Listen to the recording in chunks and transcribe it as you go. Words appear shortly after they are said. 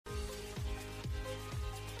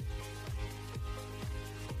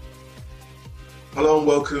Hello and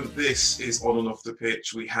welcome. This is On and Off the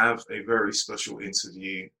Pitch. We have a very special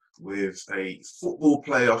interview with a football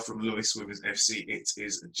player from Lewes Women's FC. It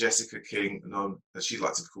is Jessica King, known as she'd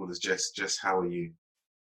like to be called as Jess. Jess, how are you?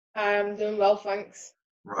 I'm doing well, thanks.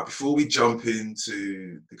 Right, before we jump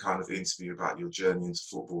into the kind of interview about your journey into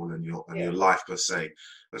football and your Yeah. life per se,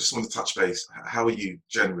 I just want to touch base. How are you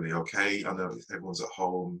generally? Okay, I know everyone's at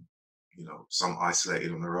home, some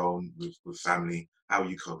isolated on their own with family. How are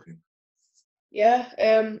you coping? Yeah,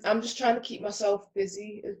 I'm just trying to keep myself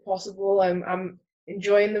busy as possible. I'm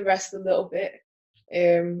enjoying the rest a little bit,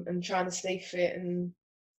 and trying to stay fit and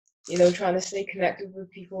trying to stay connected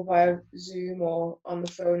with people via Zoom or on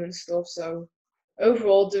the phone and stuff. So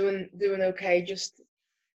overall doing okay, just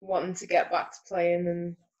wanting to get back to playing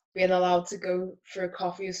and being allowed to go for a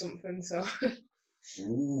coffee or something. So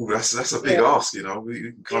Ooh, that's a big yeah, ask, We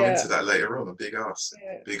can come yeah, into that later on. A big ask,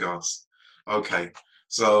 yeah, big ask. Okay,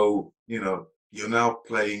 so you're now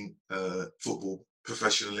playing football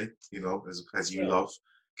professionally, as you yeah. love.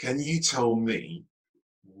 Can you tell me,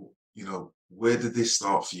 where did this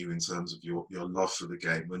start for you in terms of your love for the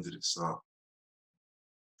game? When did it start?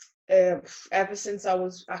 Ever since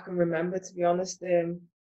I can remember, to be honest.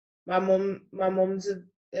 My mum's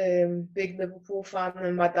a big Liverpool fan,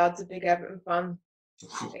 and my dad's a big Everton fan.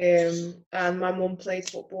 And my mum plays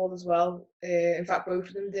football as well. In fact, both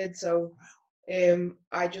of them did. So,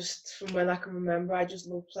 I just, from when I can remember, I just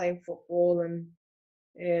love playing football, and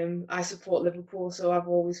I support Liverpool, so I've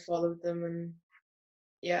always followed them. And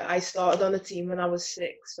yeah, I started on a team when I was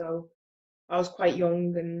 6, so I was quite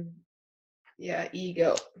young and yeah,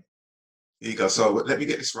 eager. Here you go. So let me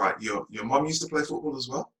get this right. Your mum used to play football as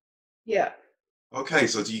well? Yeah, Okay,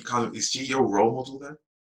 so do you is she your role model then?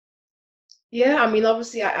 yeah. I mean,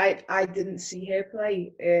 obviously, I didn't see her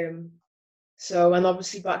play. So, and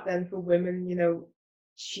obviously back then for women,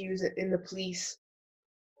 she was in the police.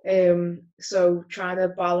 So trying to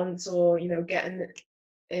balance or, getting,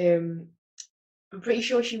 um, I'm pretty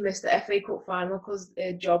sure she missed the FA Cup final because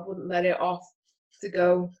her job wouldn't let it off to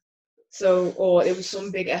go. So, or it was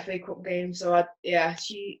some big FA Cup game. So yeah,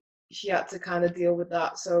 she had to kind of deal with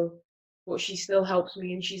that. So, but she still helps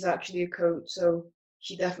me and she's actually a coach. So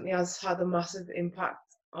she definitely has had a massive impact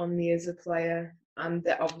on me as a player and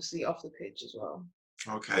obviously off the pitch as well.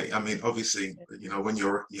 Okay, I mean, obviously, when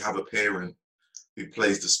you have a parent who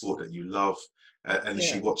plays the sport that you love, and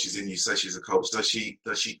she Yeah. watches in you, says she's a coach. Does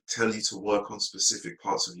she tell you to work on specific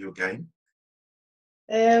parts of your game?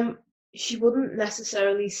 Um, she wouldn't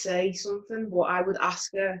necessarily say something, but I would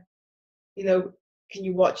ask her, you know, can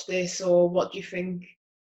you watch this or what do you think?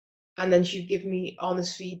 And then she'd give me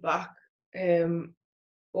honest feedback. Um,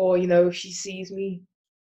 or, if she sees me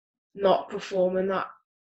not performing at,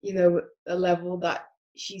 a level that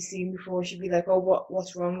she's seen before, she'd be like, oh,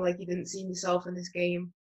 what's wrong? Like you didn't see yourself in this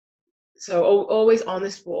game. So always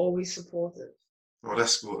honest, but always supportive. Well,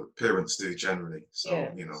 that's what parents do generally. So,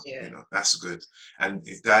 Yeah, yeah. that's good. And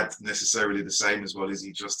is dad necessarily the same as well? Is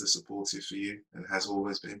he just as supportive for you and has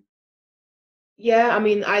always been? Yeah, I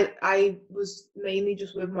mean, I was mainly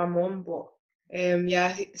just with my mum, but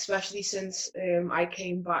yeah, especially since I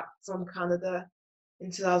came back from Canada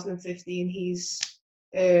in 2015,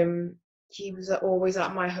 um, he was always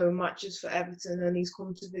at my home matches for Everton, and he's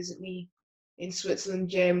come to visit me in Switzerland,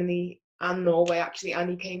 Germany, and Norway actually, and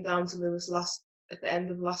he came down to Lewis last at the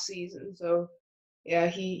end of last season, so yeah,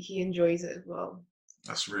 he enjoys it as well.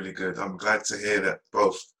 That's really good. I'm glad to hear that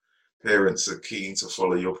both parents are keen to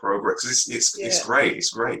follow your progress. It's Yeah, great. It's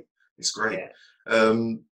great. It's great. yeah,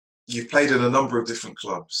 Um, you've played in a number of different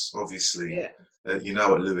clubs, obviously. yeah. At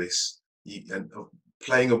Lewis, and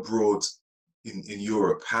playing abroad in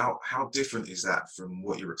Europe. How different is that from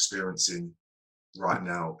what you're experiencing right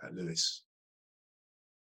now at Lewis?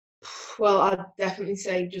 Well, I'd definitely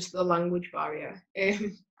say just the language barrier.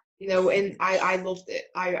 And I loved it.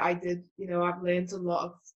 I did, I've learned a lot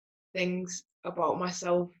of things about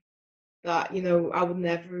myself that, I would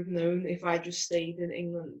never have known if I just stayed in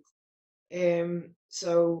England.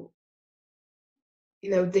 So,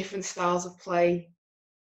 different styles of play,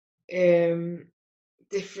 um,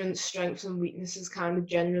 different strengths and weaknesses kind of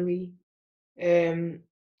generally. Um,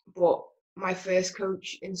 but my first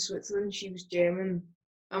coach in Switzerland, she was German,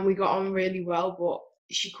 and we got on really well. But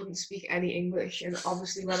she couldn't speak any English, and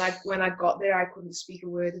obviously when I got there, I couldn't speak a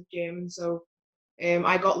word of German. So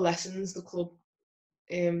I got lessons. The club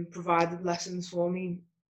provided lessons for me.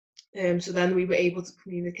 So then we were able to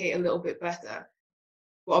communicate a little bit better.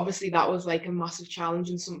 But obviously that was like a massive challenge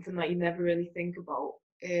and something that you never really think about.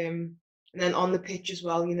 And then on the pitch as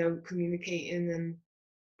well, communicating and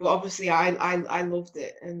but obviously I loved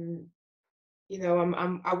it and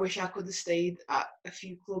I wish I could have stayed at a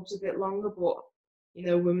few clubs a bit longer, but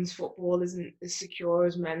women's football isn't as secure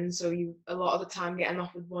as men's, so you a lot of the time getting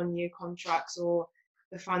offered 1 year contracts, or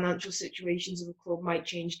the financial situations of a club might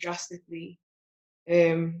change drastically.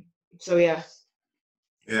 So yeah.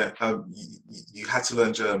 Yeah. You had to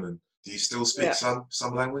learn German. Do you still speak Yeah.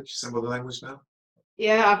 some language, some other language now?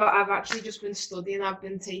 Yeah, I've actually just been studying. I've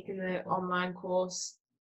been taking an online course,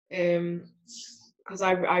 because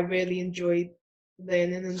I really enjoyed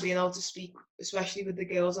learning and being able to speak, especially with the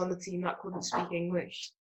girls on the team that couldn't speak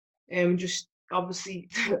English. Just obviously,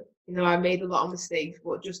 I made a lot of mistakes,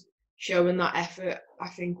 but just showing that effort, I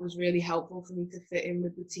think, was really helpful for me to fit in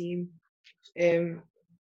with the team.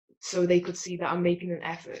 So they could see that I'm making an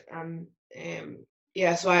effort, and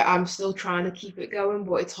yeah, so I'm still trying to keep it going,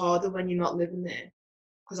 but it's harder when you're not living there,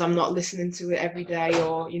 because I'm not listening to it every day,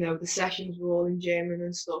 or the sessions were all in German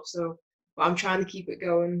and stuff. So, but I'm trying to keep it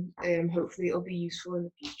going. Hopefully, it'll be useful in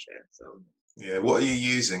the future. So. Yeah. What are you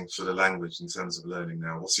using for the language in terms of learning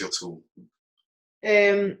now? What's your tool?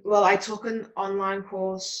 Well, I took an online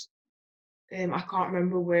course. I can't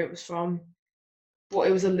remember where it was from, but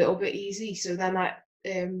it was a little bit easy. So then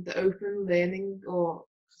the Open Learning, or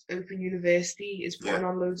Open University, is Yeah. putting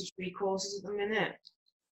on loads of free courses at the minute.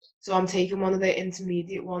 So I'm taking one of their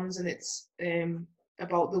intermediate ones, and it's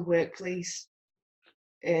about the workplace.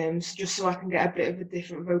 Just so I can get a bit of a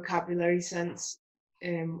different vocabulary sense,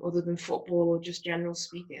 other than football or just general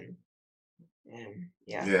speaking.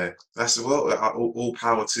 Yeah. Yeah. That's well. All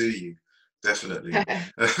power to you. Definitely.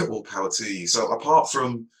 All power to you. So apart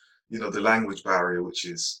from the language barrier, which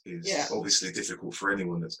is Yeah. obviously difficult for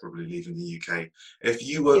anyone that's probably leaving the UK, if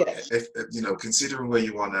you were, Yeah. if considering where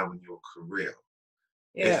you are now in your career,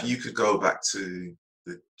 if Yeah. you could go back to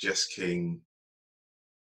the Jess King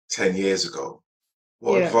 10 years ago,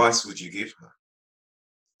 what Yeah. advice would you give her?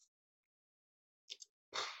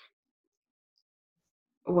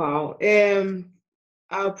 Wow.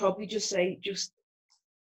 I'll probably just say, just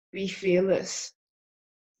be fearless.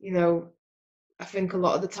 I think a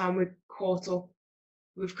lot of the time we're caught up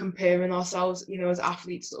with comparing ourselves, as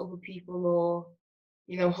athletes, to other people, or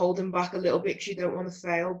holding back a little bit because you don't want to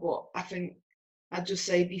fail. But I think I'd just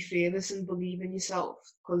say be fearless and believe in yourself,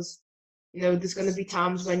 because there's going to be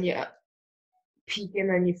times when you're peaking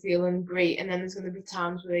and you're feeling great, and then there's going to be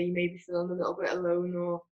times where you may be feeling a little bit alone,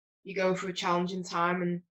 or you're going through a challenging time,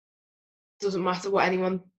 and it doesn't matter what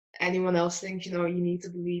anyone else thinks. You need to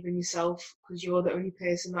believe in yourself, because you're the only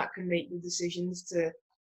person that can make the decisions to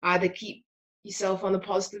either keep yourself on a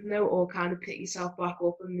positive note, or kind of pick yourself back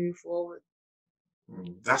up and move forward.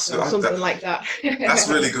 That's So something like that. That's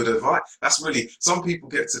really good advice. That's really, some people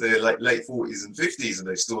get to their late 40s and 50s and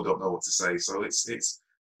they still don't know what to say. So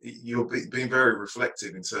you're being very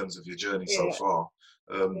reflective in terms of your journey so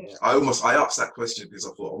Yeah. I asked that question because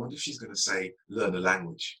I thought, I wonder if she's going to say learn a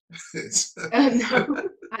language. No,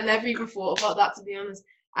 I never even thought about that, to be honest.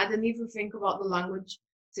 I didn't even think about the language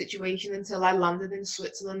situation until I landed in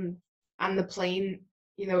Switzerland, and the plane,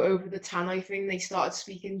 over the Tannoy thing, they started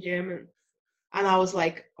speaking German, and I was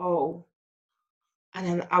like, oh. And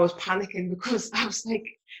then I was panicking because I was like,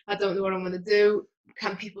 I don't know what I'm going to do.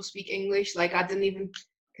 Can people speak English? Like, I didn't even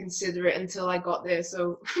consider it until I got there.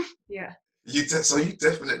 So, yeah. So you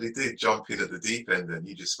definitely did jump in at the deep end, and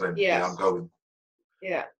you just went, yeah, I'm going.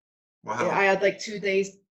 Yeah. Wow. Yeah, I had like 2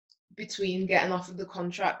 days between getting offered the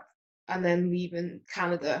contract and then leaving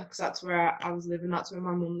Canada, because that's where I was living. That's where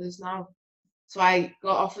my mum lives now. So I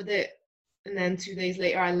got offered it, and then 2 days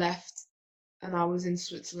later I left, and I was in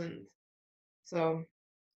Switzerland. So.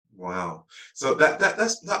 Wow. So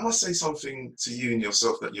that must say something to you and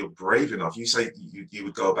yourself, that you're brave enough. You say you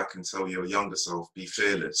would go back and tell your younger self, be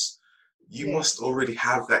fearless. You must already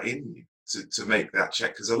have that in you to make that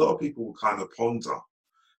check, because a lot of people will kind of ponder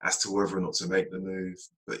as to whether or not to make the move,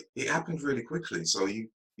 but it happened really quickly. So you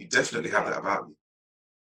definitely have that about you.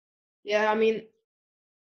 Yeah, I mean,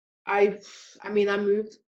 I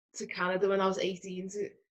moved to Canada when I was 18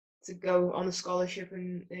 to go on a scholarship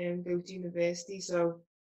and go to university. So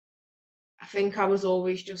I think I was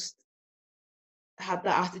always just had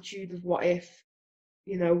that attitude of what if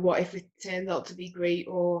it turned out to be great,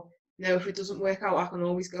 or if it doesn't work out, I can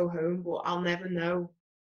always go home, but I'll never know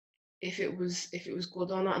if it was good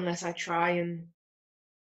or not unless I try. And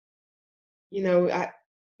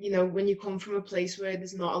when you come from a place where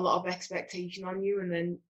there's not a lot of expectation on you, and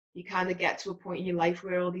then you kind of get to a point in your life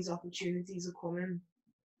where all these opportunities are coming,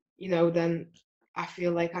 then I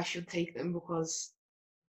feel like I should take them, because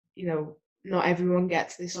not everyone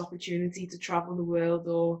gets this opportunity to travel the world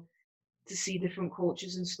or to see different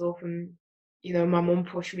cultures and stuff. And my mum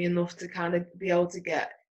pushed me enough to kind of be able to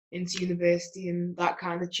get into university, and that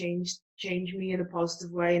kind of changed me in a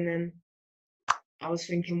positive way. And then I was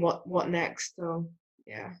thinking, what next? So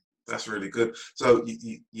yeah. That's really good. So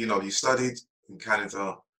you studied in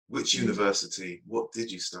Canada. Which Mm. university? What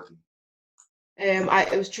did you study?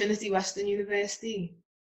 It was Trinity Western University,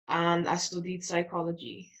 and I studied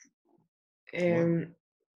psychology. Wow. Um,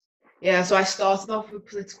 yeah, so I started off with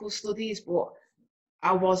political studies, but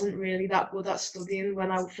I wasn't really that good at studying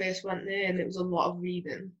when I first went there, and it was a lot of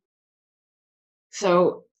reading.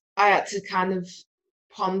 So I had to kind of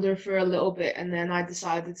ponder for a little bit, and then I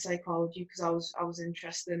decided psychology because I was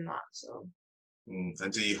interested in that. So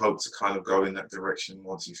And do you hope to kind of go in that direction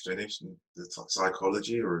once you finish in the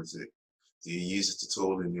psychology, or do you use it at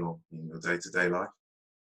all in your day-to-day life?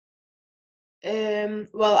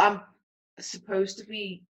 well, I'm supposed to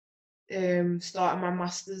be starting my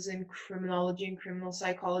master's in criminology and criminal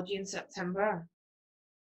psychology in September.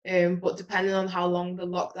 But depending on how long the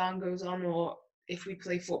lockdown goes on, or if we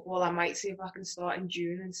play football, I might see if I can start in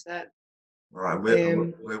June instead. Right.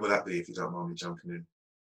 Um, Where will that be if you don't mind me jumping in?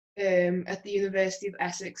 at the University of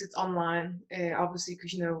Essex, it's online, obviously,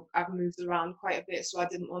 because I've moved around quite a bit, so I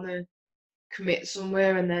didn't want to commit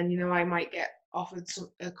somewhere and then I might get offered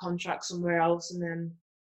a contract somewhere else, and then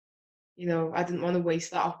I didn't want to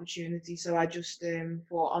waste that opportunity, so I just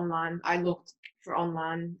for online. I looked for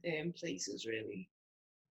online places really.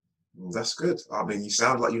 That's good. I mean, you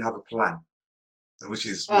sound like you have a plan, which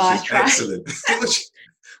is Well, I try. excellent.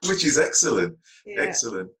 which is excellent, Yeah.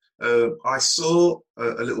 excellent. I saw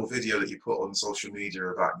a little video that you put on social media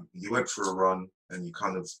about you went for a run and you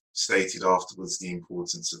kind of stated afterwards the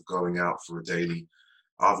importance of going out for a daily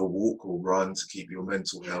either walk or run to keep your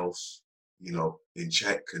mental Yeah. health, in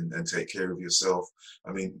check and take care of yourself.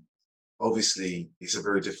 I mean, obviously, it's a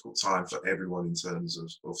very difficult time for everyone in terms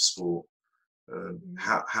of sport. Mhm.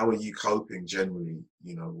 How are you coping generally,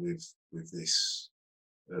 with this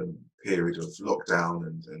period of lockdown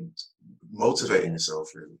and motivating Yeah.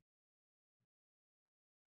 yourself really?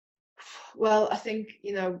 Well, I think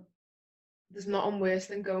there's nothing worse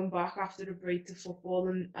than going back after a break to football,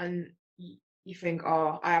 and you think,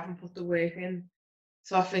 oh, I haven't put the work in.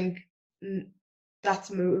 So I think mm,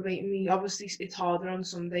 that's motivating me. Obviously, it's harder on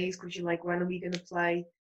some days because you're like, when are we going to play?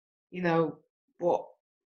 But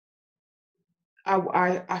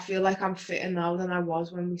I feel like I'm fitter now than I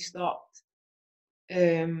was when we stopped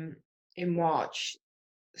um, in March.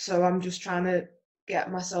 So I'm just trying to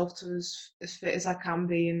get myself to as fit as I can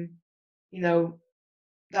be, and you know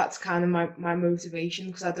that's kind of my motivation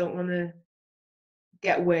because I don't want to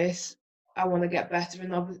get worse. I want to get better,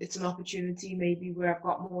 and it's an opportunity maybe where I've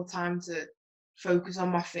got more time to focus on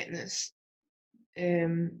my fitness.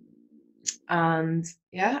 Um, and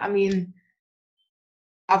yeah, I mean,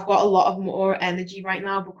 I've got a lot of more energy right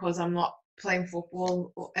now because I'm not playing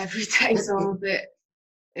football every day, so I'm a bit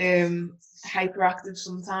hyperactive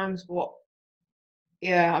sometimes. But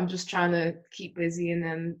yeah, I'm just trying to keep busy and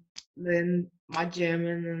then learn my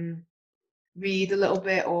German and read a little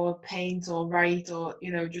bit or paint or write or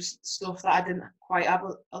just stuff that I didn't quite have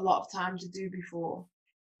a lot of time to do before.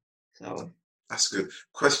 So That's good.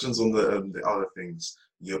 Questions on the other things.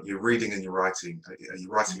 You're reading and you're writing. Are you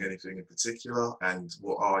writing anything in particular, and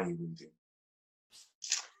what are you reading?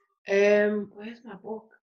 where's my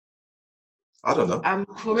book? I don't know. I'm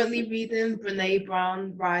currently reading Brene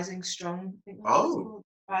Brown, Rising Strong. I think that's what it's Oh, called.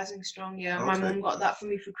 Rising Strong. Yeah, my okay. mum got that for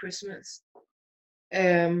me for Christmas.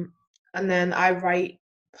 Um, and then I write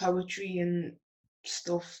poetry and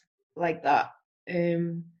stuff like that.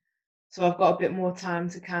 Um, so I've got a bit more time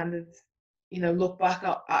to kind of, look back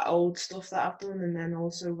at old stuff that I've done and then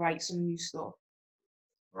also write some new stuff.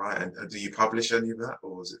 Right. And do you publish any of that,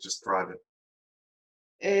 or is it just private?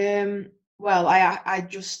 Well, I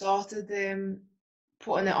just started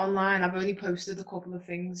putting it online. I've only posted a couple of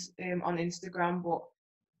things on Instagram, but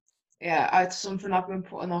yeah, it's something I've been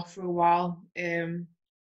putting off for a while.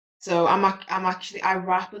 So I'm actually I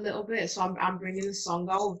rap a little bit, so I'm bringing a song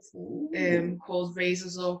out Ooh. called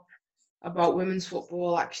 "Raise Up" about women's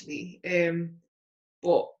football actually.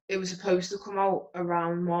 But it was supposed to come out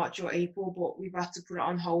around March or April, but we've had to put it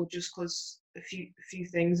on hold just because a few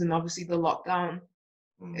things and obviously the lockdown.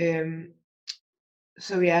 Mm. Um,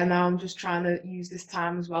 so yeah, now I'm just trying to use this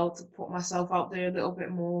time as well to put myself out there a little bit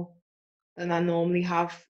more than I normally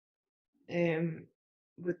have um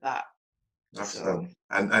with that. That's So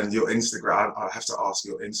and your Instagram. I have to ask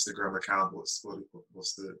your Instagram account. What's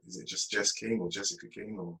the? Is it just Jess King or Jessica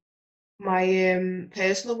King or? my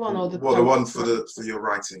personal one or the Well, the one my, for your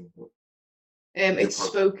writing, your it's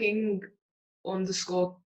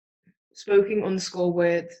underscore spoken underscore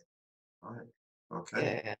word. Right.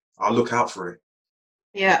 Okay. Yeah. I'll look out for it.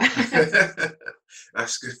 Yeah.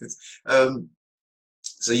 That's good.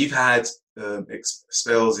 So you've had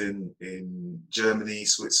spells in Germany,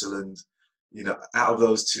 Switzerland. You know, out of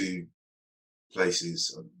those two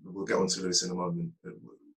places, we'll get onto Lewis in a moment.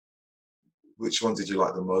 Which one did you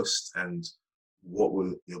like the most, and what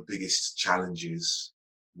were your biggest challenges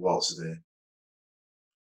whilst there?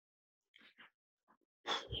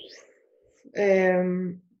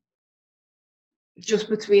 Just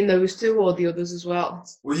between those two or the others as well?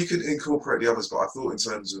 Well, you could incorporate the others, but I thought in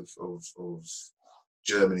terms of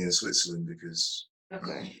Germany and Switzerland because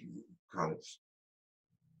Okay. kind of.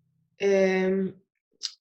 Um,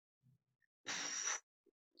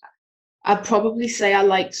 I'd probably say I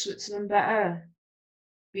liked Switzerland better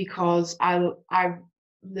because I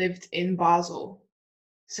lived in Basel,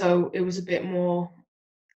 so it was a bit more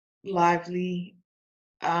lively,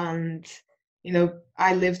 and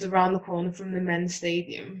I lived around the corner from the men's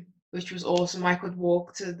stadium, which was awesome. I could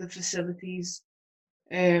walk to the facilities.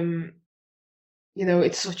 Um,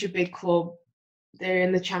 it's such a big club. They're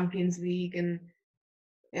in the Champions League, and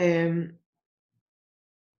um,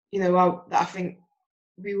 I think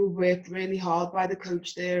we were worked really hard by the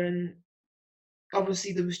coach there, and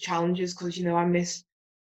obviously there was challenges because I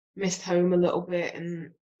missed home a little bit,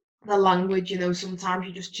 and the language. Sometimes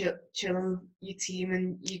you just chilling with your team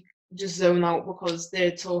and you just zone out because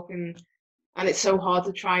they're talking, and it's so hard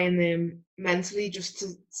to try and mentally just to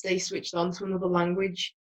stay switched on to another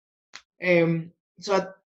language.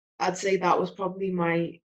 So I'd say that was probably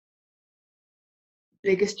my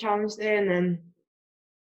biggest challenge there, and then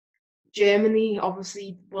Germany,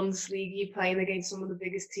 obviously Bundesliga, you're playing against some of the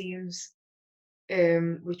biggest teams,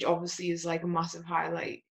 which obviously is like a massive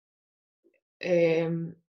highlight.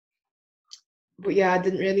 Um, but yeah, I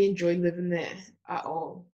didn't really enjoy living there at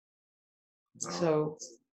all. No. So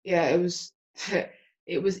yeah, it was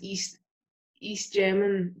it was East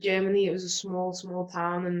Germany. It was a small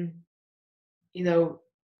town, and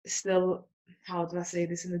still, how do I say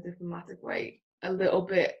this in a diplomatic way? A little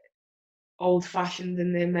bit old fashioned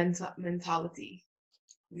in their mentality.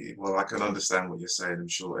 Yeah, well, I can understand what you're saying. I'm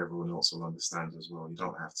sure everyone else will understand as well. You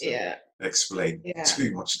don't have to Yeah, explain yeah,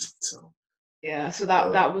 too much detail. yeah. So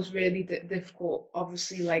that was really difficult.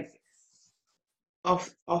 Obviously, like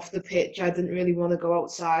off the pitch, I didn't really want to go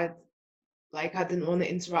outside. Like I didn't want to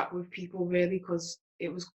interact with people really because it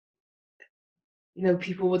was,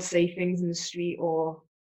 people would say things in the street or,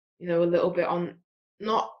 a little bit on,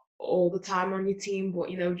 not all the time on your team,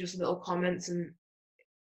 but just little comments, and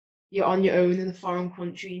you're on your own in a foreign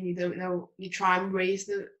country and you don't know. You try and raise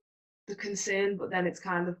the concern, but then it's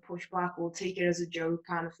kind of pushback or take it as a joke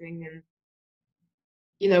kind of thing, and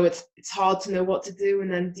it's hard to know what to do,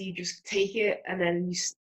 and then do you just take it and then you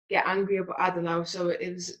get angry about, I don't know. So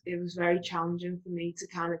it was very challenging for me to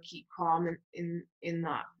kind of keep calm in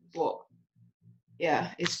that. But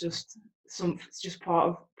yeah, it's just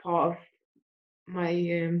part of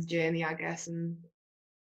my journey, I guess, and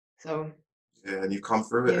so Yeah, and you come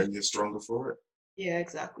through it yeah, and you're stronger for it. yeah,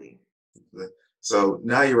 exactly. So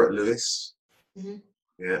now you're at Lewis. Hmm.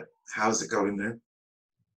 Yeah. How's it going there?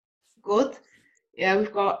 Good. Yeah,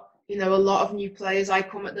 we've got a lot of new players. I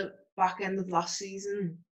come at the back end of last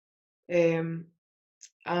season, um,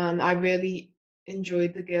 and I really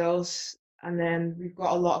enjoyed the girls. And then we've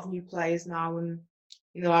got a lot of new players now, and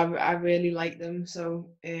I really like them. So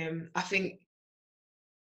I think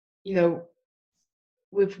you know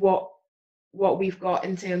with what we've got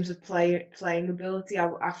in terms of playing ability,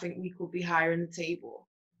 I think we could be higher in the table.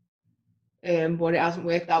 But it hasn't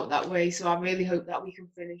worked out that way. So I really hope that we can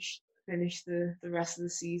finish the rest of the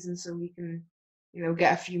season so we can,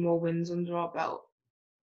 get a few more wins under our belt.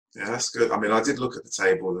 Yeah, that's good. I mean, I did look at the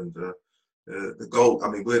table and the goal. I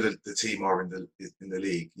mean, where the team are in the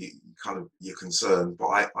league, you're concerned.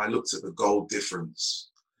 But I looked at the goal difference,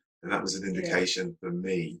 and that was an Yeah, indication for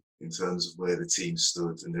me in terms of where the team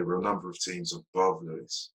stood. And there were a number of teams above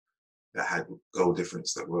Lewis that had goal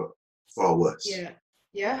difference that were far worse, yeah,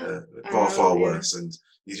 yeah. uh, I far know. Yeah, worse. And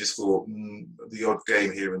you just thought the odd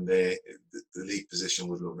game here and there, the league position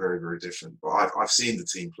would look very, very different. But I've seen the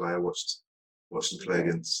team play. I watched them play yeah.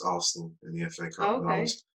 against Arsenal in the FA Cup, Oh, and okay. I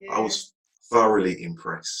Yeah, was thoroughly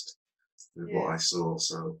impressed with what yeah. I saw.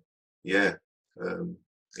 So yeah. Um,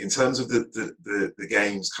 in terms of the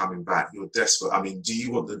games coming back, you're desperate. I mean, do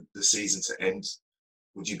you want the season to end?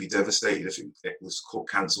 Would you be devastated if it was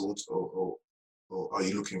cancelled, or are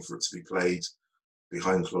you looking for it to be played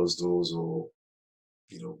behind closed doors, or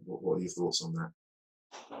what are your thoughts on that?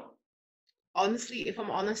 Honestly, if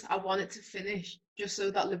I'm honest, I want it to finish just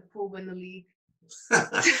so that Liverpool win the league.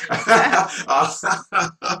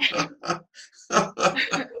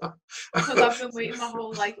 Because I've been waiting my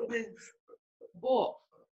whole life for this. But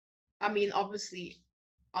I mean, obviously,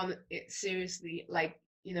 on it seriously, like,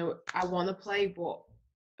 I want to play, but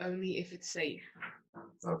only if it's safe.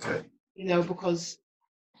 Okay. Because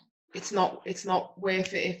it's not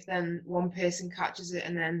worth it if then one person catches it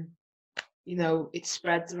and then it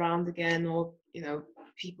spreads around again, or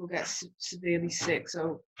people get severely sick.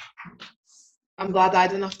 So I'm glad I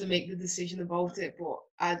don't have to make the decision about it. But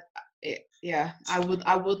I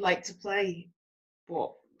would like to play,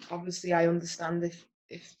 but obviously I understand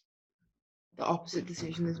if the opposite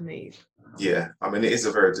decision is made. Yeah, I mean, it is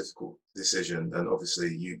a very difficult decision, and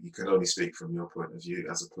obviously you can only speak from your point of view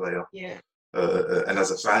as a player. Yeah. And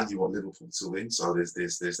as a fan, you want Liverpool to win, so there's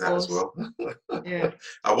that as well. Yeah.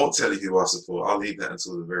 I won't tell you who I support. I'll leave that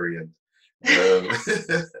until the very end.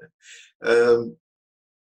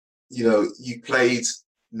 You played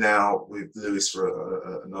now with Lewes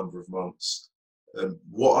for a number of months.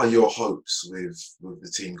 What are your hopes with the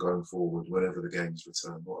team going forward whenever the games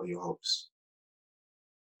return? What are your hopes?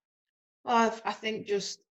 Well, I think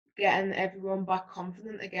just getting everyone back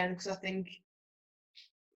confident again, because I think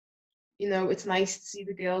it's nice to see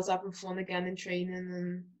the girls having fun again in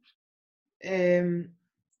training, and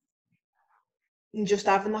just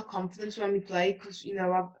having that confidence when we play. Because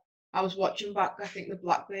I was watching back, I think, the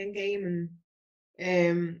Blackburn game,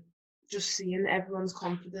 and just seeing everyone's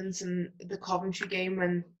confidence, and the Coventry game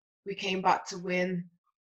when we came back to win,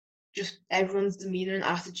 just everyone's demeanour and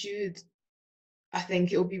attitude. I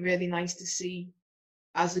think it'll be really nice to see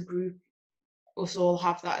as a group us all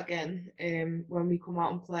have that again when we come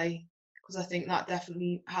out and play, because I think that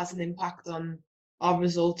definitely has an impact on our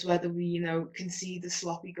results, whether we concede a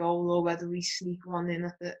sloppy goal or whether we sneak one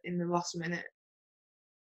in in the last minute.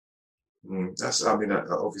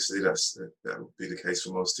 Obviously that would be the case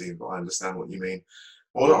for most teams, but I understand what you mean.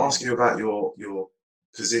 I want to ask you about your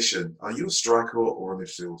position. Are you a striker or a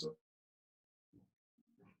midfielder?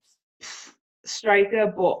 Striker,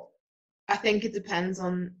 but I think it depends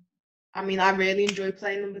on. I mean, I really enjoy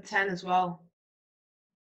playing number 10 as well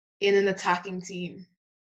in an attacking team.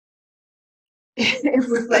 If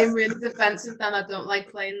we're playing really defensive, then I don't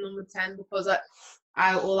like playing number 10, because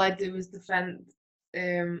all I do is defend.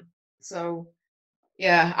 So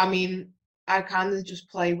yeah, I mean, I kind of just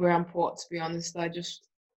play where I'm put, to be honest. I just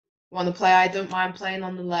want to play. I don't mind playing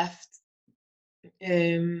on the left.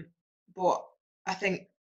 But I think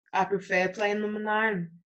I prefer playing number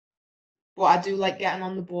 9. But I do like getting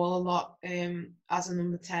on the ball a lot as a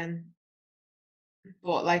number 10.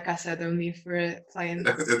 But like I said, only if we're playing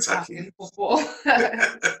attacking football.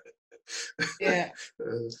 Yeah.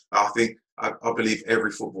 I believe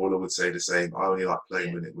every footballer would say the same. I only like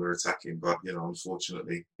playing when we're attacking, but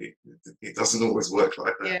unfortunately, it doesn't always work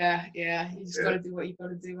like that. Yeah. You just got to do what you got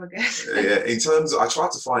to do, I guess. Yeah. In terms, I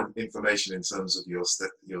tried to find information in terms of your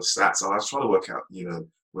stats. I was trying to work out,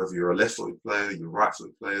 whether you're a left-footed player, you're a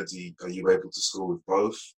right-footed player. Are you able to score with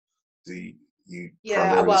both?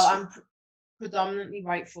 Yeah. Well, I'm predominantly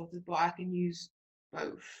right-footed, but I can use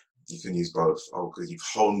both. You can use both. Oh, because you've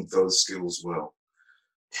honed those skills well.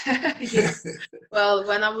 Yeah. Well,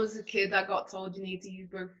 when I was a kid, I got told you need to use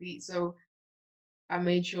both feet, so I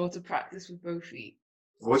made sure to practice with both feet.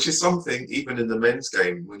 Which is something, even in the men's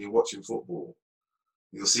game, when you're watching football,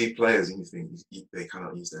 you'll see players and you think they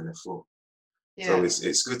cannot use their left foot. Yeah. So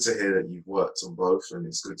it's good to hear that you've worked on both, and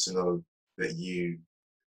it's good to know that you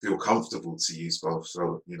feel comfortable to use both.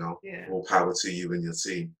 So, all power to you and your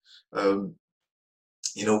team.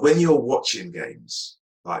 When you're watching games,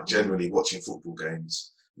 like generally watching football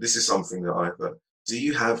games, this is something that do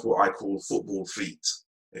you have what I call football feet?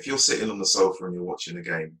 If you're sitting on the sofa and you're watching a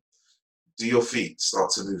game, do your feet start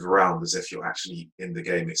to move around as if you're actually in the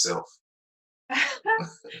game itself?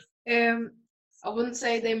 I wouldn't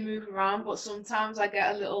say they move around, but sometimes I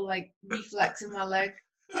get a little reflex in my leg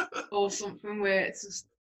or something where it's just,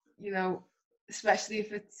 especially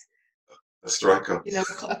if it's a striker,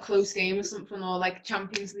 a close game or something, or like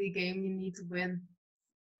Champions League game you need to win.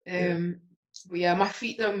 But yeah, my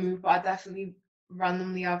feet don't move, but I definitely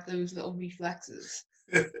randomly have those little reflexes.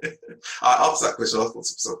 I asked that question. I thought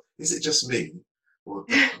to myself, is it just me, or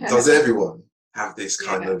does everyone have this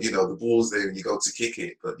kind of, the ball's there and you go to kick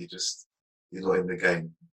it, but you're not in the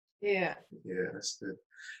game? Yeah. Yeah, that's good.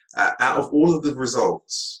 Out of all of the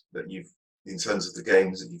results that in terms of the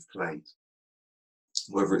games that you've played,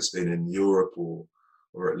 whether it's been in Europe or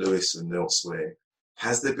at Lewes and elsewhere,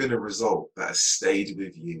 has there been a result that has stayed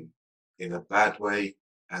with you in a bad way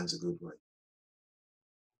and a good way?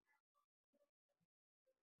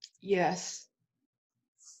 Yes.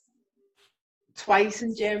 Twice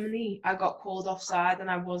in Germany, I got called offside and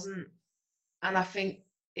I wasn't. And I think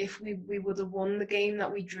if we would have won the game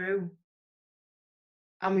that we drew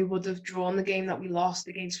and we would have drawn the game that we lost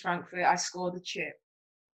against Frankfurt, I scored a chip,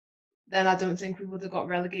 then I don't think we would have got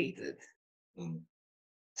relegated. Mm.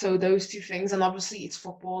 So those two things, and obviously it's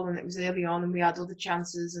football and it was early on and we had other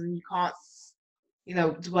chances and you can't,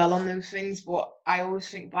 dwell on those things. But I always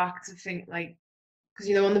think back to think like,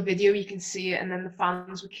 because on the video you can see it and then the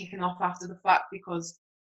fans were kicking off after the fact because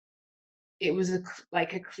it was a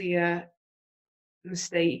clear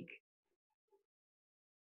mistake.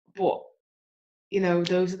 But,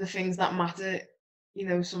 those are the things that matter,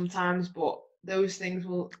 sometimes, but those things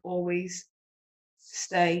will always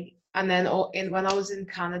stay. And then when I was in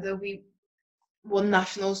Canada, we won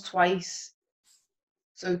nationals twice.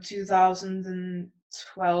 So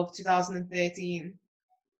 2012, 2013.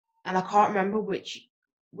 And I can't remember which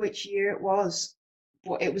year it was,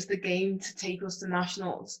 but it was the game to take us to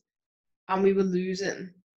nationals. And we were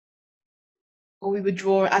losing. Or we were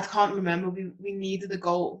drawing. I can't remember. We needed a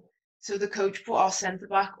goal. So the coach put our centre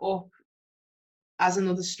back up as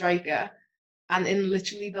another striker. And in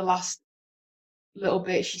literally the last little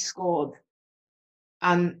bit, she scored.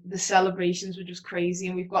 And the celebrations were just crazy.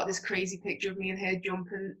 And we've got this crazy picture of me and her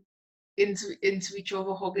jumping into each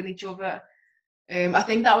other, hugging each other. I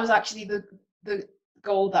think that was actually the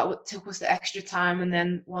goal that took us to extra time. And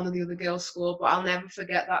then one of the other girls scored. But I'll never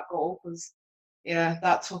forget that goal because,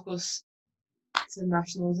 that took us to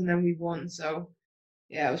nationals and then we won. So,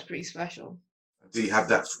 yeah, it was pretty special. Do you have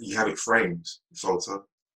that? You have it framed, the photo?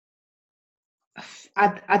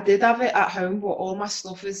 I did have it at home, but all my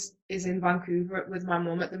stuff is in Vancouver with my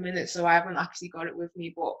mum at the minute, so I haven't actually got it with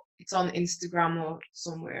me, but it's on Instagram or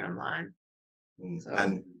somewhere online. So.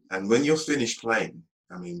 And when you're finished playing,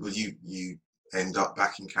 I mean, will you end up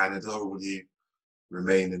back in Canada or will you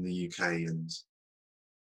remain in the UK? And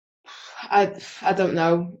I don't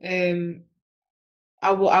know.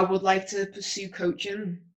 I would like to pursue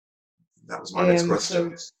coaching. That was my next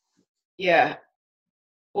question. So, yeah.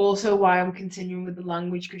 Also, why I'm continuing with the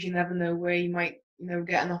language, because you never know where you might,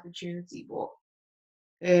 get an opportunity. But,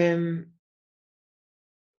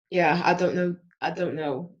 yeah, I don't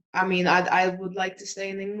know. I mean, I would like to stay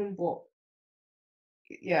in England, but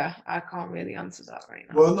yeah, I can't really answer that right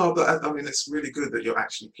now. Well, no, but I mean, it's really good that you're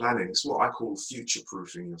actually planning. It's what I call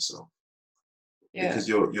future-proofing yourself. Yeah. Because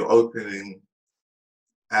you're opening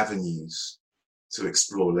avenues to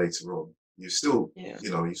explore later on. You've still,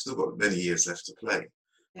 you've still got many years left to play.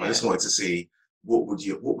 Yeah. I just wanted to see what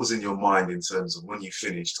was in your mind in terms of when you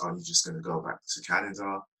finished. Are you just going to go back to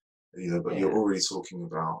Canada? But you're already talking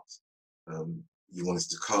about you wanted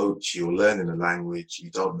to coach. You're learning a language. You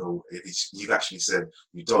don't know. You've actually said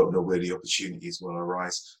you don't know where the opportunities will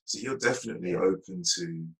arise. So you're definitely open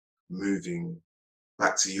to moving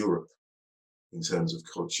back to Europe in terms of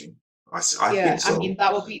coaching. I think so. I mean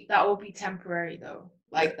that will be temporary though.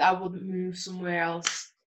 Like I wouldn't move somewhere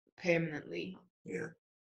else permanently. Yeah.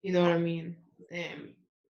 You know what I mean?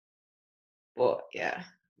 But yeah.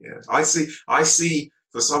 Yeah. I see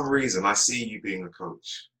for some reason I see you being a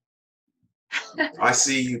coach. I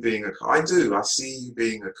see you being I see you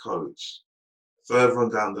being a coach further on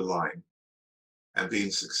down the line and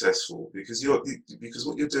being successful because what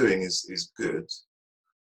you're doing is good.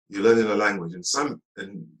 You're learning a language and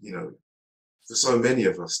for so many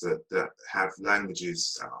of us that have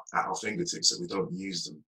languages at our fingertips that we don't use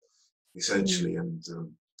them essentially, and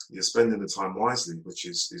you're spending the time wisely, which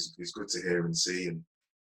is good to hear and see. And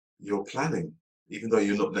you're planning, even though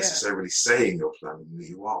you're not necessarily saying you're planning,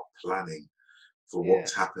 you are planning for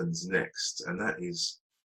what happens next, and that is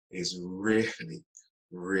really,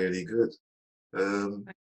 really good.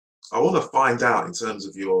 I want to find out in terms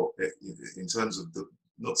of the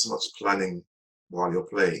not so much planning while you're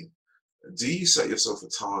playing. Do you set yourself a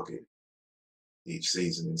target each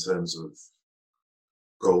season in terms of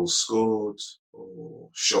goals scored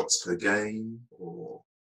or shots per game, or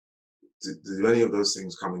do any of those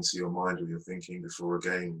things come into your mind when you're thinking before a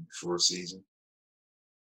game, before a season?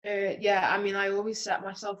 Yeah, I mean, I always set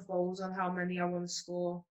myself goals on how many I want to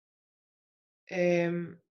score.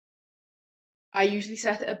 I usually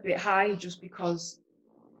set it a bit high just because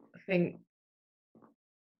I think,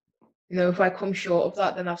 if I come short of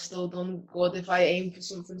that, then I've still done good. If I aim for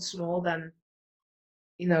something small, then,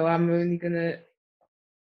 I'm only going to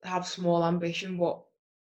have small ambition. But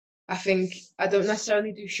I think I don't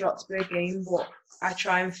necessarily do shots per game, but I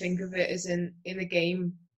try and think of it as in a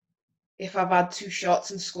game. If I've had 2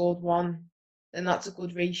 shots and scored 1, then that's a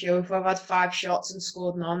good ratio. If I've had 5 shots and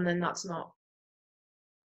scored none, then that's not.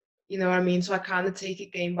 You know what I mean? So I kind of take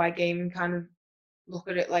it game by game and kind of look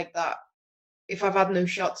at it like that. If I've had no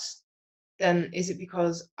shots, then is it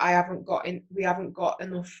because we haven't got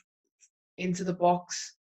enough into the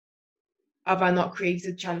box? Have I not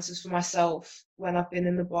created chances for myself when I've been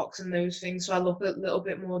in the box and those things? So I look at a little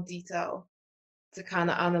bit more detail to kind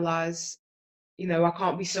of analyze. I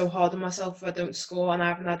can't be so hard on myself if I don't score and I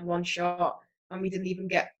haven't had one shot and we didn't even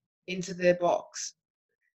get into the box.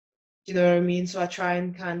 Do you know what I mean? So I try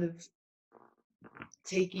and kind of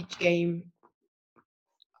take each game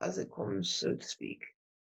as it comes, so to speak.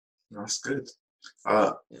 That's good.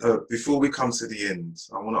 Before we come to the end,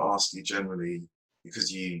 I want to ask you generally,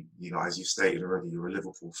 because you know, as you've stated already, you're a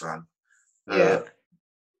Liverpool fan. Yeah.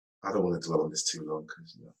 I don't want to dwell on this too long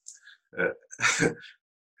because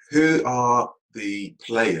who are the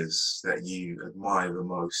players that you admire the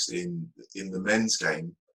most in the men's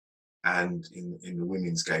game and in the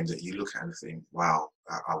women's game that you look at and think, wow,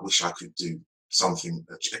 I wish I could do something,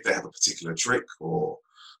 if they have a particular trick or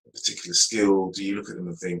a particular skill, do you look at them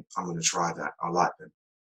and think, I'm going to try that, I like them?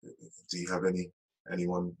 Do you have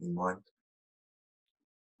anyone in mind?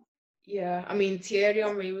 Yeah, I mean, Thierry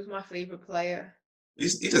Henry was my favourite player.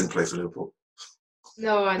 He doesn't play for Liverpool.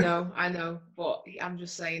 No, I know, but I'm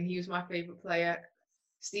just saying he was my favourite player.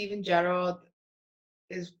 Steven Gerrard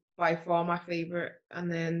is by far my favourite, and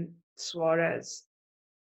then Suarez.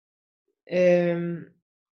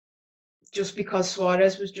 Just because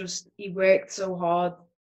Suarez he worked so hard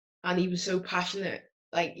and he was so passionate.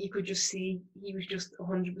 Like you could just see he was just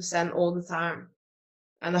 100% all the time.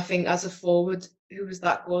 And I think as a forward who was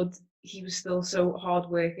that good, he was still so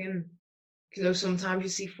hardworking. Sometimes you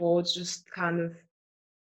see forwards just kind of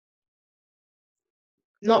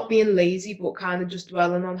not being lazy, but kind of just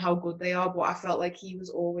dwelling on how good they are. But I felt like he was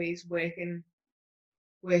always working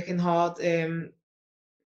hard.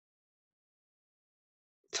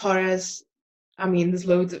 Torres, I mean, there's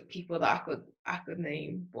loads of people that I could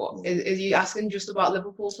name, but is you asking just about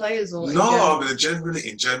Liverpool players or no? I mean,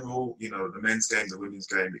 in general, the men's game, the women's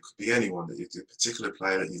game, it could be anyone that a particular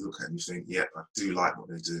player that you look at and you think, yeah, I do like what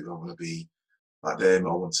they do. I want to be like them.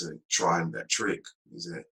 I want to try that trick. Is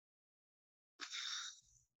it?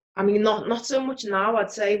 I mean, not so much now.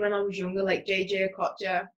 I'd say when I was younger, like JJ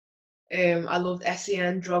Okocha. I loved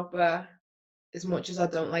Essien, Drogba, as much as I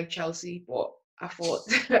don't like Chelsea, but I thought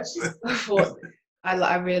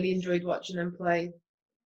I really enjoyed watching them play.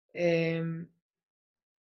 I'm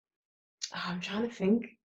trying to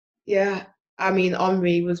think. Yeah, I mean,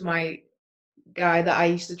 Henry was my guy that I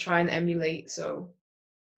used to try and emulate. So,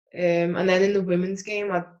 and then in the women's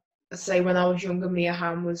game, I'd say when I was younger, Mia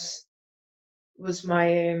Hamm was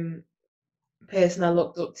my person I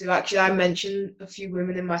looked up to. Actually, I mentioned a few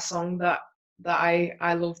women in my song that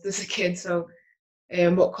I loved as a kid. So,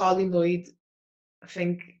 but Carly Lloyd, I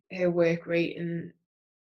think her work rate and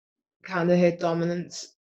kind of her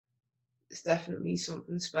dominance is definitely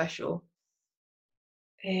something special.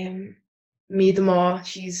 Miedema,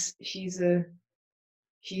 she's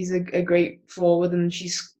a great forward and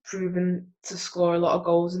she's proven to score a lot of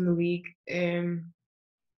goals in the league.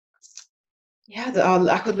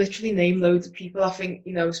 I could literally name loads of people. I think,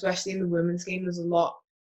 especially in the women's game, there's a lot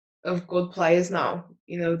of good players now.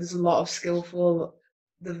 There's a lot of skillful,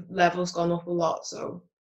 the level's gone up a lot. So,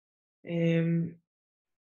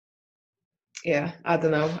 yeah, I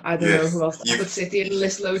don't know who else. I could sit here and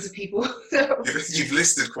list loads of people. You've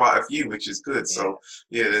listed quite a few, which is good. Yeah. So,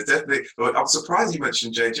 yeah, there's definitely. But I'm surprised you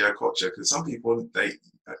mentioned JJ Okocha because some people,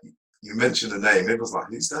 you mentioned the name, it was like,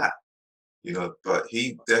 who's that? But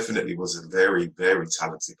he definitely was a very, very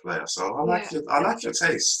talented player. So I like your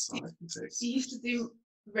taste. I like your taste. He used to do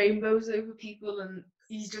rainbows over people, and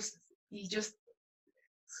I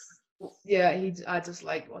just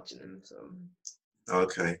like watching him. So.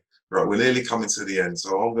 Okay, right. We're nearly coming to the end,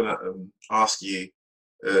 so I'm gonna ask you,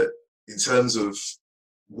 in terms of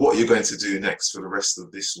what you're going to do next for the rest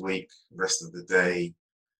of this week, rest of the day.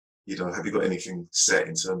 Have you got anything set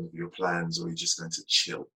in terms of your plans, or are you just going to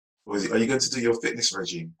chill? Or are you going to do your fitness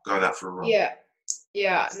regime, going out for a run? Yeah.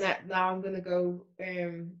 Now I'm going to go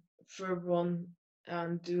for a run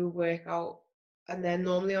and do a workout. And then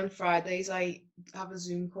normally on Fridays, I have a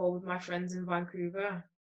Zoom call with my friends in Vancouver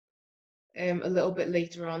a little bit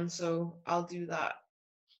later on. So I'll do that.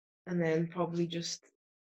 And then probably just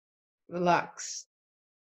relax.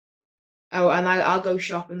 Oh, and I'll go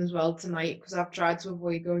shopping as well tonight because I've tried to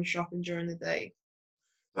avoid going shopping during the day.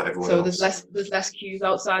 So there's less queues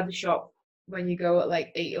outside the shop when you go at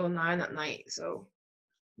like 8 or 9 at night. So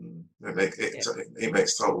it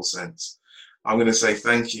makes total sense. I'm going to say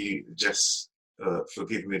thank you, Jess, for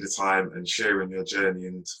giving me the time and sharing your journey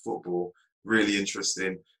into football. Really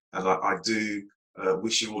interesting, and I do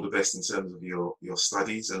wish you all the best in terms of your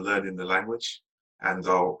studies and learning the language. and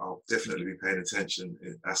I'll definitely be paying attention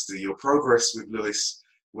as to your progress with Lewes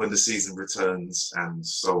when the season returns, and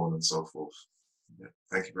so on and so forth. Yeah,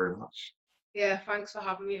 thank you very much. Yeah, thanks for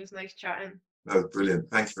having me. It was nice chatting. No, brilliant.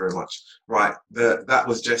 Thank you very much. Right, that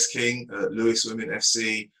was Jess King, Lewes Women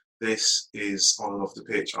FC. This is On and Off the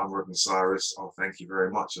Pitch. I'm Rodney Cyrus. I'll thank you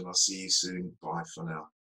very much, and I'll see you soon. Bye for now.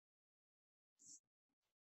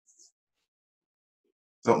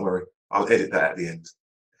 Don't worry, I'll edit that at the end.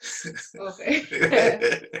 Okay.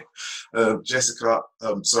 Jessica,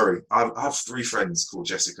 sorry, I have 3 friends called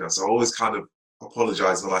Jessica, so I always kind of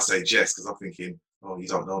apologize when I say Jess, because I'm thinking, oh, you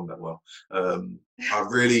don't know them that well. I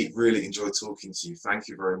really, really enjoyed talking to you. Thank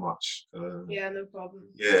you very much. Yeah, no problem.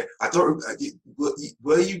 Yeah, I don't.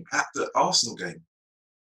 Were you at the Arsenal game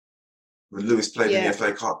when Lewes played in the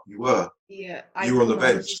FA Cup? You were. Yeah, you were on the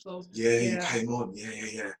bench. Yeah, you came on.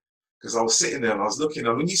 Yeah. Because I was sitting there and I was looking,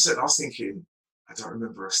 and when you said, I was thinking, I don't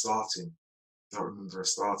remember her starting.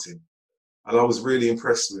 And I was really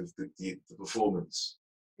impressed with the performance.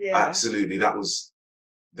 Yeah. Absolutely,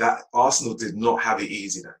 that Arsenal did not have it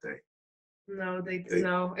easy that day. No, they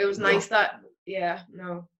no. It was nice that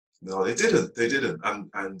no. No, they didn't.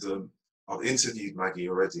 And I've interviewed Maggie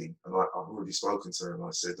already, and I've already spoken to her, and I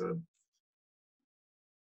said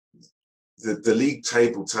the league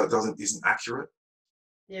table isn't accurate.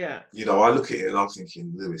 Yeah. You know, I look at it and I'm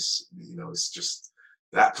thinking, Lewes, you know, it's just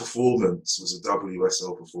that performance was a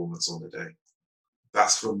WSL performance on the day.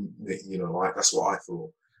 That's from, you know, that's what I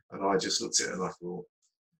thought. And I just looked at it and I thought,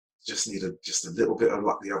 just needed just a little bit of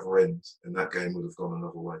luck the other end, and that game would have gone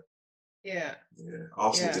another way. Yeah. Yeah.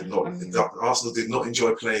 Arsenal did not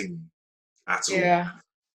enjoy playing at all. Yeah.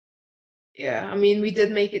 Yeah. I mean, we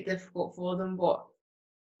did make it difficult for them, but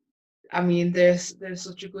I mean, they're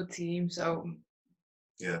such a good team, so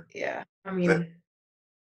yeah. I mean,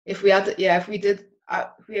 if we were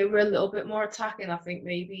a little bit more attacking, I think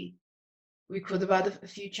maybe we could have had a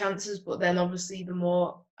few chances. But then obviously, the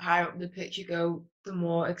more higher up the pitch you go, the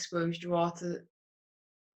more exposed you are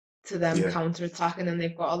to them counter-attacking, and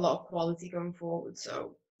they've got a lot of quality going forward.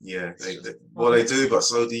 So yeah, they do, but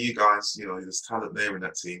so do you guys. You know, there's talent there in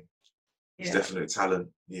that team. There's definitely talent,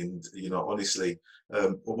 and you know, honestly,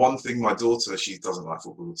 one thing, my daughter, she doesn't like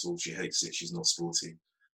football at all. She hates it. She's not sporty.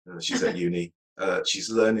 She's at uni. She's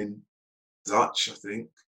learning Dutch, I think,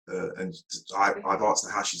 and I've asked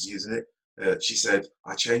her how she's using it. She said,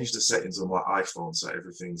 I changed the settings on my iPhone so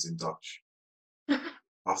everything's in Dutch.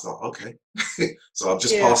 I thought, okay. So I'm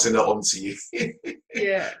just passing it on to you.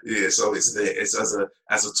 Yeah, so it's there. It's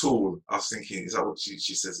as a tool. I was thinking, is that what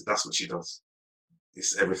she says? That's what she does.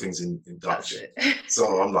 Everything's in Dutch.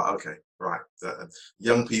 So I'm like, okay, right.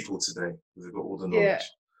 Young people today, they've got all the knowledge.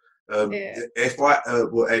 If I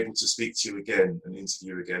were able to speak to you again and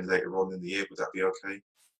interview you again later on in the year, would that be okay?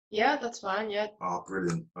 Yeah, that's fine. Yeah. Oh,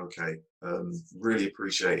 brilliant. Okay. Really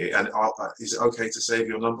appreciate it. And is it okay to save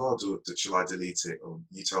your number, or shall I delete it? Or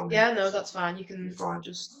you tell me. Yeah, no, that's fine. You can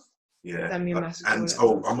just send me a message. And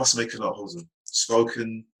I must make a note. Hold on.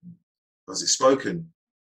 Spoken. Was it spoken?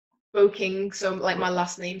 Spoking. So like my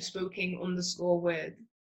last name, Spoking_word.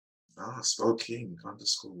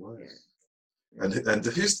 Spoking_word. And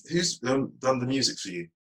who's done the music for you?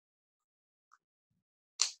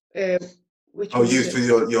 Which you for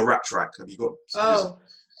your rap track? Have you got?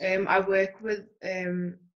 I work with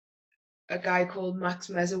a guy called Max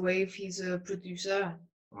Mezzawave. He's a producer.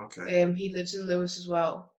 Okay. He lives in Lewes as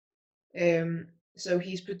well. So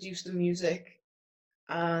he's produced the music,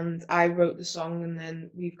 and I wrote the song, and then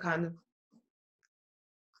we've kind of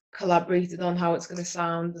collaborated on how it's going to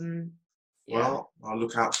sound. And well, I'll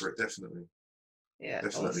look out for it, definitely. Yeah,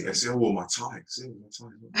 definitely. Awesome. See all my time.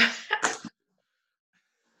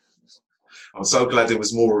 I'm so glad there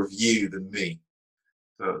was more of you than me.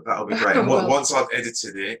 So that'll be great. And once I've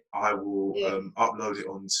edited it, I will upload it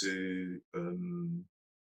onto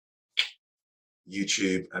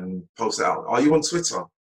YouTube and post it out. Are you on Twitter?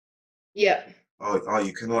 Yeah. Are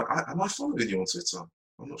you? Am I following you on Twitter?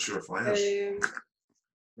 I'm not sure if I am.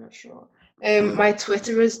 Not sure. My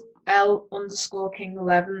Twitter is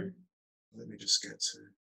L_King11. Let me just get to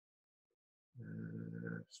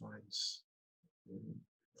find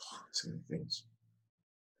too many things.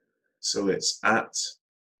 So it's at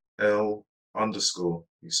L_,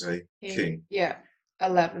 you say, King. Yeah,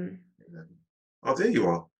 11. Oh, there you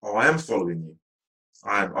are. Oh, I am following you.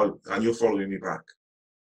 And you're following me back.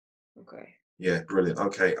 Okay. Yeah, brilliant.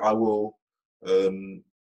 Okay, I will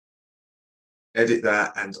edit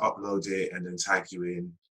that and upload it and then tag you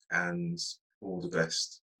in, and all the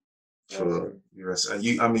best for the rest. And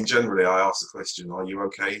I mean, generally, I ask the question: are you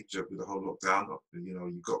okay with the whole lockdown? You know,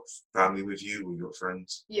 you got family with you, or you got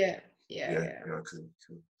friends? Yeah, Yeah. Cool,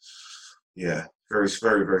 cool. Yeah, very,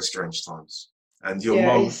 very, very strange times. And your Yeah,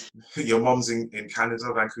 mum, your mum's in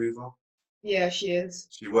Canada, Vancouver. yeah, she is.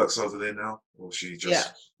 She works over there now, or she Yeah.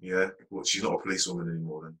 just, yeah, well, she's not a policewoman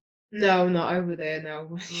anymore then. No, not over there, no.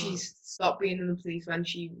 Oh, She's stopped being in the police when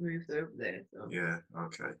she moved over there. So. yeah,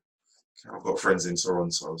 okay. I've got friends in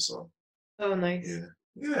Toronto, so Oh, nice. yeah,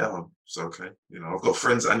 yeah, it's okay. I've got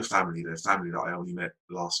friends and family there, family that I only met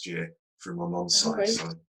last year through my mum's side. Okay. So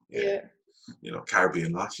yeah, Yeah.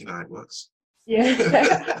 Caribbean life, you know how it works. Yeah.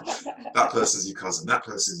 That person's your cousin. That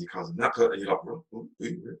person's your cousin. That person, you're like, oh,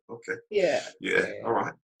 okay, Yeah. yeah, all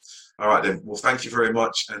right. All right then. Well, thank you very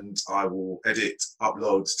much, and I will edit,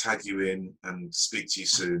 upload, tag you in, and speak to you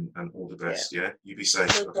soon. And all the best. Yeah, you be safe.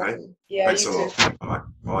 No Okay. problem. Yeah, Thanks you a too. lot. All right.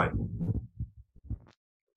 Bye.